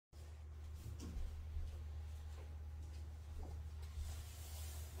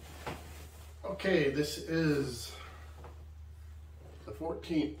Okay, this is the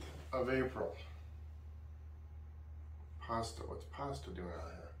 14th of April. Pasta, what's pasta doing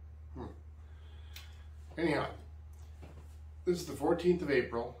out here? Anyhow, this is the 14th of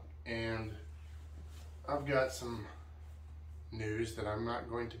April, and I've got some news that I'm not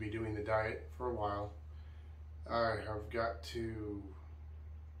going to be doing the diet for a while. I have got to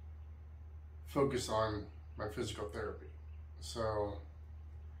focus on my physical therapy. So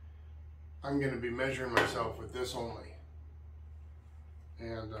I'm going to be measuring myself with this only.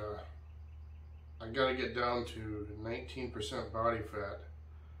 And I got to get down to 19% body fat.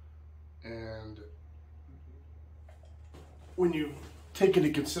 And when you take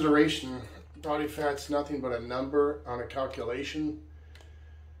into consideration body fat's nothing but a number on a calculation,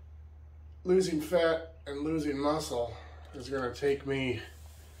 losing fat and losing muscle is going to take me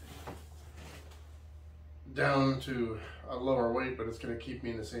down to a lower weight, but it's going to keep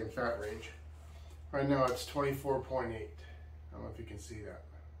me in the same fat range. Right now it's 24.8. I don't know if you can see that.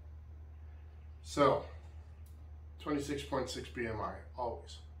 So 26.6 BMI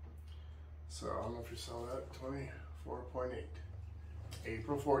always. So I don't know if you saw that. 24.8.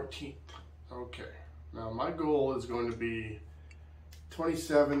 April 14th. Okay. Now my goal is going to be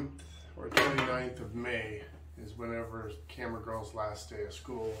 27th or 29th of May is whenever Camera Girl's last day of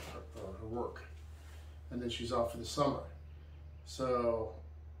school or her work. And then she's off for the summer. So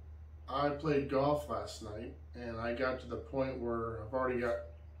I played golf last night and I got to the point where I've already got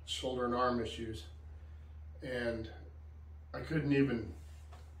shoulder and arm issues, and I couldn't even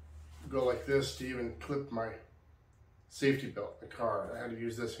go like this to even clip my safety belt in the car. I had to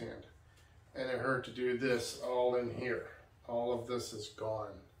use this hand, and it hurt to do this all in here. All of this is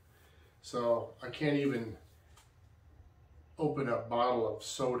gone. So I can't even open a bottle of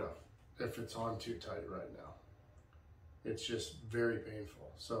soda if it's on too tight right now. It's just very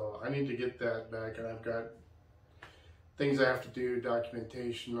painful. So I need to get that back, and I've got things I have to do,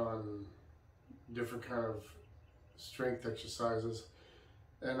 documentation on different kind of strength exercises,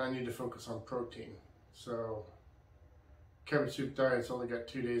 and I need to focus on protein. So Cabbage Soup Diet's only got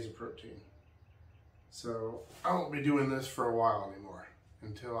 2 days of protein. So I won't be doing this for a while anymore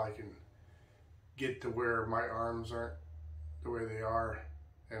until I can get to where my arms aren't the way they are,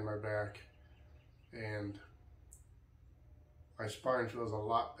 and my back, and my spine feels a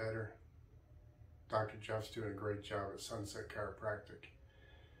lot better. Dr. Jeff's doing a great job at Sunset Chiropractic,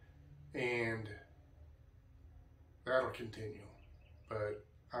 and that'll continue, but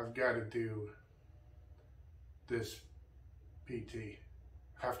I've got to do this PT,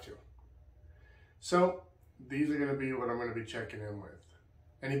 have to. So these are going to be what I'm going to be checking in with.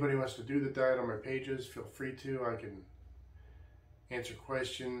 Anybody wants to do the diet on my pages, feel free to. I can answer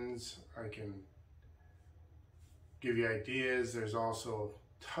questions, I can give you ideas. There's also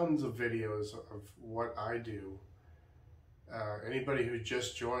tons of videos of what I do. Anybody who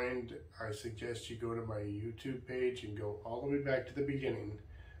just joined, I suggest you go to my YouTube page and go all the way back to the beginning.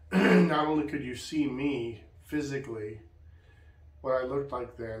 Not only could you see me physically, what I looked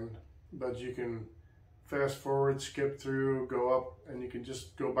like then, but you can fast forward, skip through, go up, and you can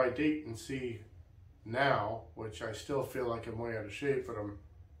just go by date and see now, which I still feel like I'm way out of shape, but I'm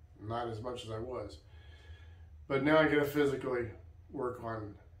not as much as I was. But now I gotta physically work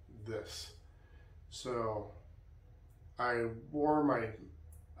on this. So I wore my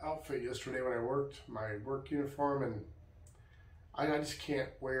outfit yesterday when I worked, my work uniform, and I just can't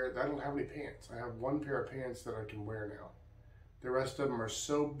wear it. I don't have any pants. I have one pair of pants that I can wear now. The rest of them are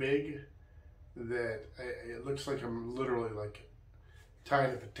so big that it looks like I'm literally like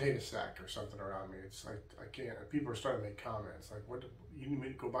tying a potato sack or something around me. It's like, I can't. People are starting to make comments like, "What? You need me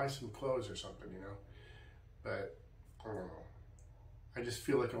to go buy some clothes or something," you know? But I don't know. I just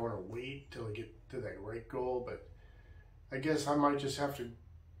feel like I want to wait till I get to that right goal. But I guess I might just have to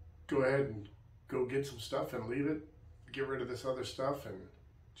go ahead and go get some stuff and leave it, get rid of this other stuff, and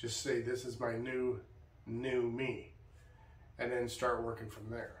just say this is my new me, and then start working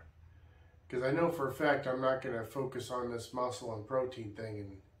from there. Because I know for a fact I'm not going to focus on this muscle and protein thing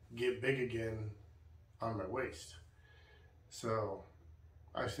and get big again on my waist. So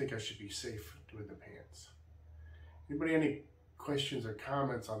I think I should be safe with the pants. Anybody any questions or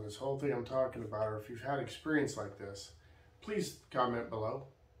comments on this whole thing I'm talking about, or if you've had experience like this, please comment below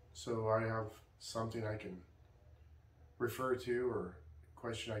so I have something I can refer to, or a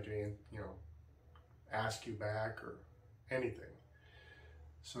question I can, ask you back, or anything.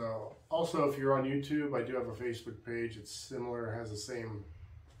 So also, if you're on YouTube, I do have a Facebook page. It's similar, has the same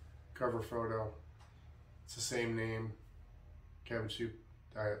cover photo. It's the same name, Cabbage Soup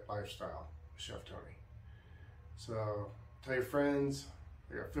Diet Lifestyle with Chef Tony. So tell your friends.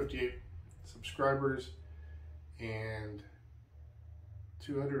 I got 58 subscribers and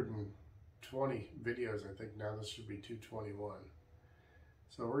 220 videos. I think now this should be 221.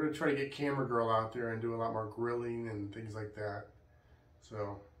 So we're going to try to get Camera Girl out there and do a lot more grilling and things like that.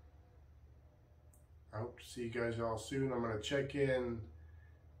 So I hope to see you guys all soon. I'm going to check in.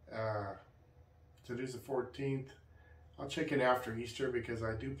 Today's the 14th. I'll check in after Easter because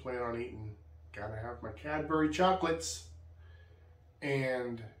I do plan on eating. Gotta have my Cadbury chocolates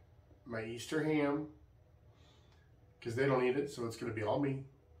and my Easter ham because they don't eat it, so it's going to be all me.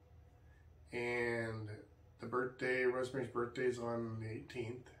 And the birthday, Rosemary's birthday is on the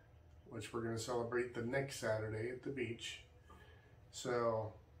 18th, which we're going to celebrate the next Saturday at the beach.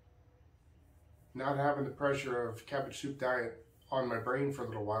 So not having the pressure of cabbage soup diet on my brain for a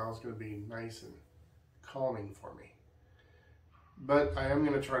little while is going to be nice and calming for me. But I am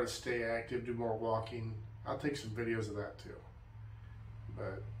going to try to stay active, do more walking. I'll take some videos of that too.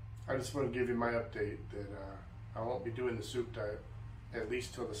 But I just want to give you my update that I won't be doing the soup diet at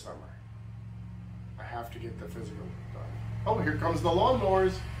least till the summer. I have to get the physical done. Oh, here comes the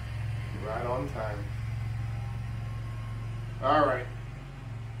lawnmowers. Right on time. All right.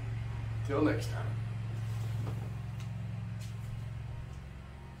 Till next time.